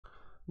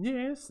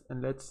Yes,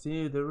 and let's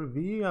see the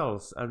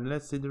reveals. And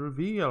let's see the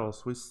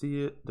reveals. We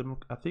see the.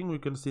 I think we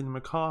can see the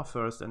Macaw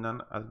first, and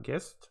then I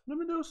guess the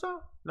Medusa.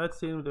 Let's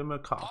see the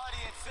Macaw.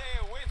 Audience, say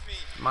it with me.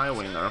 My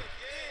winner.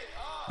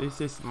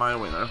 This is my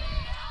winner.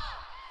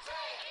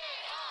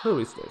 Who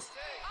is this?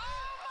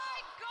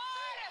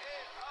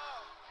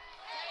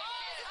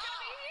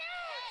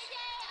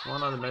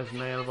 One of the best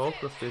male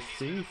vocals this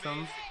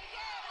season.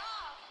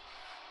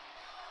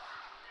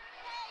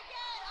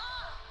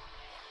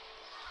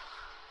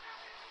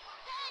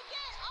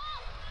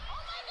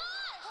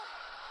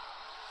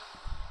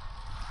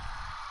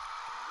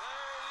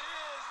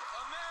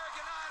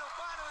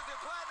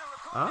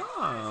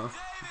 Ah,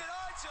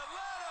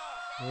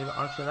 David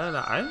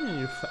Archuleta.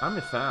 I'm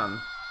a fan.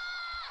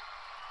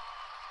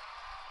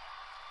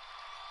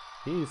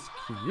 He's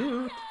cute. So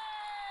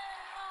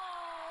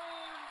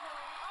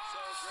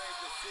great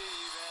to see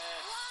you,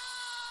 man.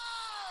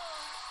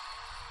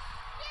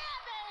 Yeah,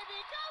 baby,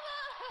 come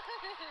on.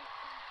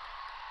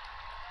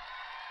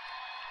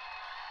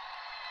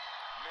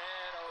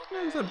 Man, oh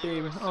man. There's a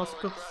baby. Oh,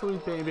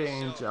 sweet baby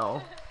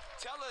angel.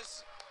 Tell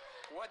us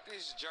what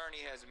this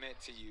journey has meant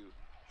to you.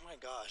 Oh my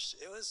gosh,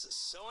 it was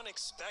so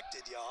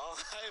unexpected, y'all.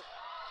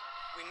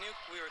 We knew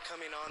we were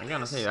coming on. I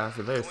gotta say, that has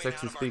a very going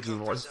sexy out of our speaking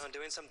comfort voice. zone,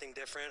 doing something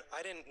different.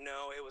 I didn't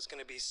know it was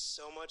going to be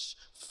so much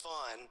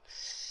fun.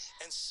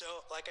 And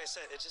so, like I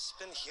said, it's just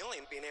been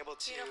healing being able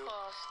to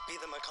be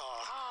the Macaw.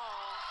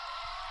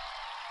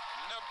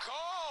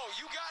 Nicole,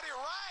 you got it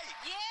right.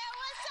 Yeah,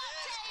 what's up,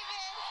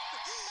 David?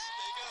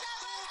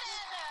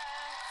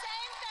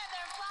 Same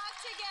feather, flock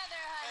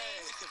together,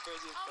 honey.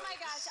 Oh my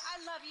gosh, I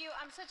love you.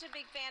 I'm such a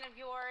big fan of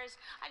yours.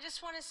 I just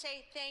want to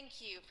say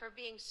thank you for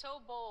being so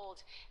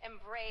bold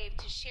and brave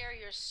to share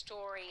your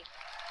story.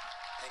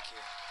 Thank you.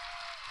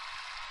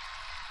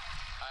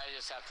 I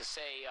just have to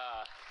say,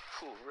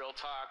 real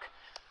talk,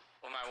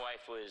 when my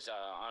wife was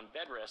on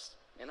bed rest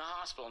in the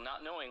hospital,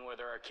 not knowing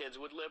whether our kids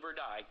would live or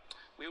die,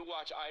 we would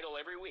watch Idol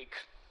every week.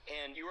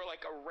 And you were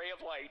like a ray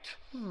of light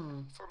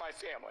for my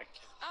family.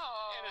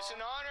 Oh. And it's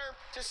an honor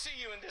to see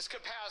you in this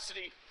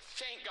capacity.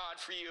 Thank God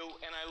for you,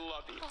 and I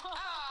love you.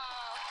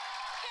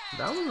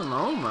 That was a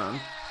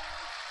moment.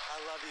 I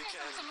love you, Ken.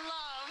 Some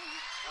love.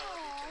 I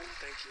love you, Ken.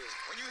 Thank you.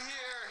 When you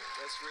hear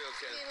that's real,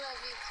 Ken. We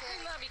love you, Ken.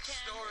 We love you,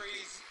 Ken.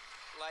 Stories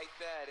like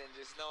that, and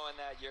just knowing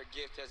that your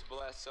gift has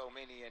blessed so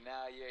many, and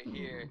now you're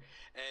here,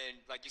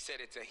 and like you said,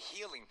 it's a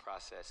healing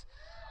process.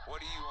 What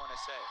do you want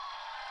to say?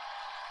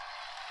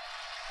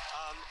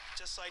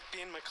 Just like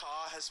being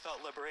Macaw has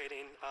felt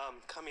liberating,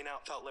 coming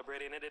out felt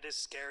liberating, and it is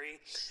scary.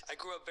 I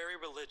grew up very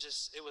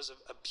religious. It was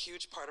a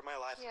huge part of my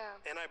life. Yeah.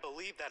 And I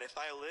believed that if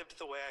I lived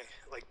the way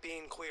like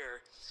being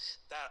queer,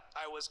 that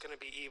I was going to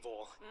be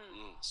evil.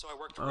 So I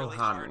worked really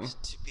hard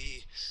to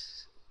be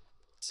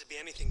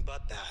anything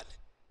but that.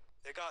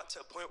 It got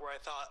to a point where I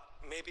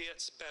thought, maybe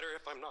it's better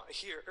if I'm not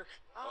here.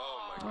 Oh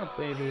my Oh, God.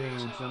 baby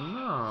angel,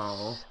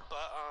 no.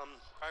 But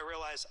I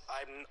realized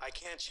I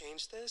can't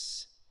change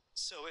this.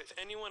 So if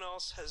anyone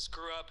else has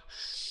grew up,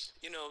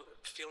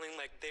 feeling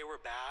like they were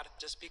bad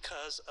just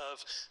because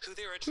of who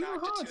they were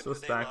attracted to and who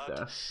they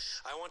loved,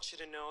 I want you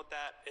to know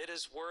that it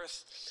is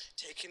worth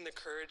taking the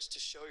courage to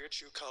show your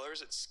true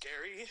colors. It's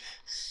scary,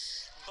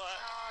 but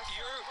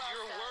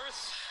you're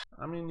worth.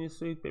 I mean, you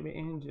sweet baby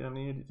angel. I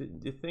mean,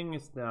 the thing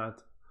is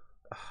that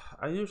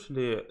I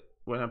usually,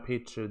 when I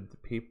pictured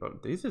people,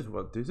 this is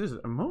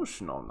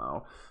emotional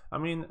now. I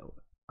mean,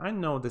 I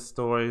know the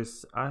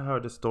stories. I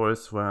heard the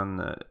stories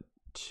when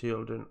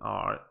children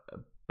are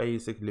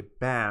basically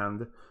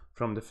banned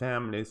from the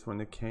families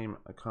when it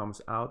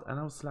comes out, and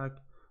I was like,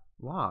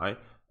 why?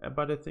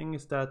 But the thing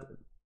is that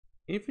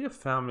if your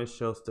family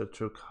shows their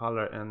true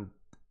color and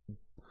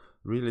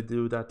really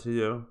do that to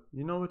you,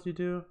 you know what you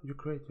do? You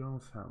create your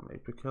own family,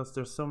 because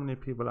there's so many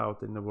people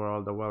out in the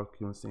world that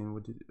welcomes in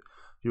with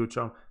your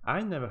charm. I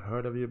never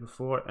heard of you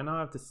before, and I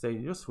have to say,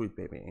 you're sweet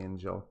baby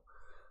angel.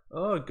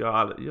 Oh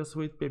God, you're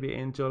sweet baby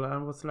angel. I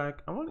was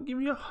like, I want to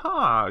give you a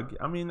hug.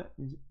 I mean,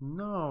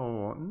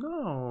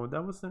 no,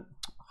 that wasn't.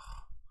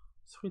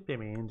 Sweet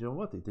baby angel,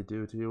 what did they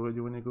do to you when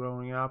you were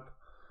growing up?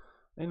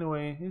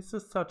 Anyway, he's so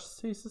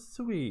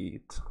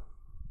sweet.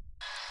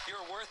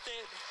 You're worth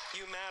it.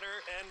 You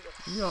matter, and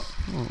Yeah.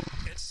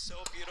 it's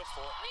so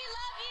beautiful. We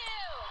love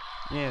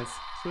you. Yes,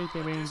 sweet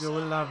baby angel,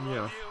 we love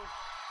you.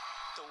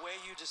 The way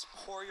you just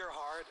pour your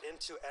heart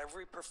into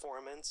every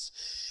performance,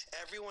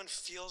 everyone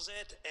feels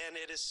it, and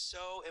it is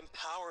so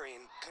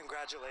empowering.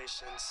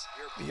 Congratulations.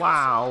 You're beautiful.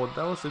 Wow,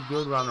 that was a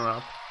good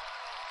runner-up.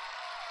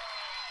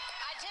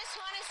 I just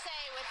want to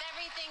say, with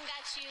everything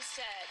that you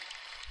said,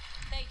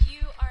 that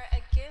you are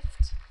a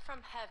gift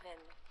from heaven.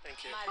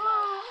 Thank you. My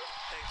love.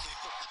 Thank you.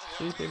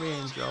 Sweet baby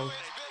angel.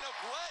 It's been a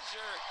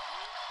pleasure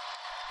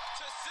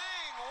to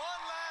sing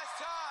one last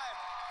time.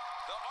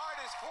 The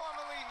artist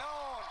formerly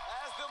known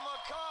as the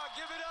Macaw.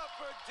 Give it up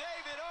for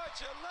David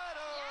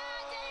Archuleta.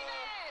 Yeah,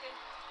 David.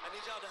 I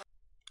need y'all to.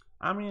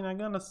 I mean, I'm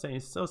gonna say,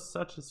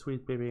 such a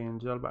sweet baby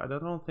angel, but I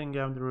don't think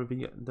I have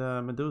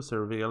the Medusa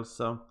reveal,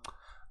 so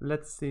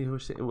Let's see who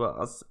she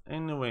was.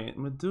 Anyway,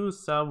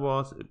 Medusa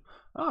was.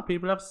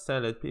 People have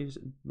said it.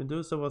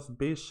 Medusa was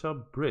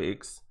Bishop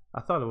Briggs. I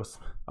thought it was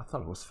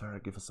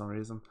Fergie for some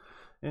reason.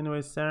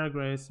 Anyway, Sarah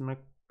Grace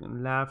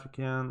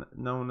McLaffican,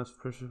 known as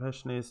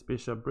professionally as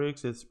Bishop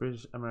Briggs, is a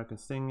British American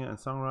singer and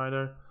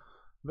songwriter.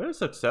 Very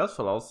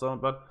successful also,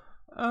 but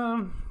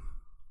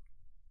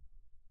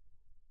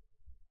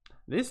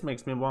this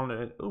makes me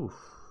wonder. Oof,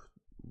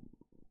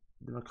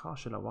 the Macaw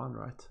should have won,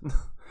 right?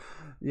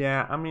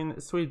 Yeah, I mean,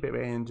 sweet baby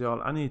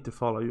angel, I need to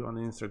follow you on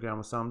Instagram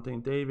or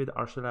something. David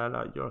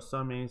Archuleta, you're so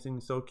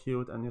amazing, so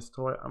cute, and your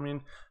story. I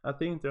mean, I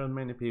think there are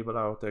many people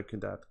out there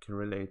that can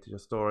relate to your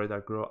story,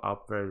 that grew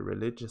up very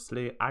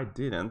religiously. I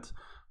didn't,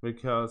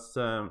 because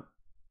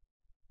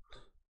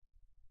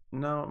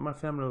no, my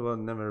family was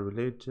never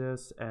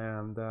religious,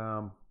 and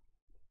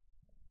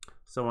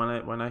so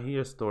when I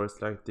hear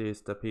stories like this,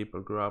 that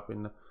people grew up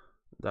in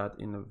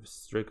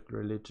strict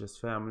religious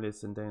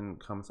families and then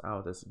comes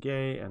out as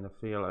gay and I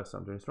feel like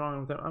something's wrong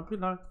with them, I feel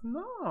like,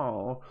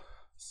 no,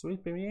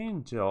 sweet baby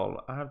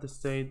angel, I have to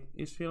say,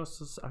 I feel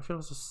so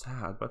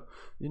sad. But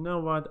you know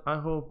what, I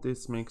hope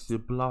this makes you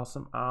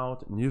blossom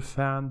out, new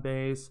fan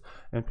base,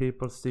 and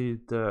people see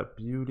the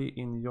beauty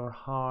in your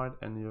heart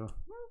and your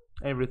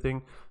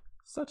everything.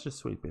 Such a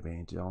sweet baby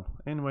angel.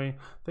 Anyway,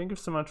 thank you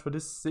so much for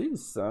this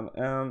season,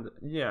 and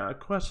yeah,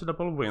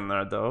 questionable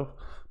winner though,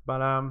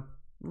 but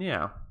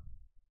yeah,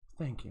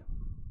 thank you.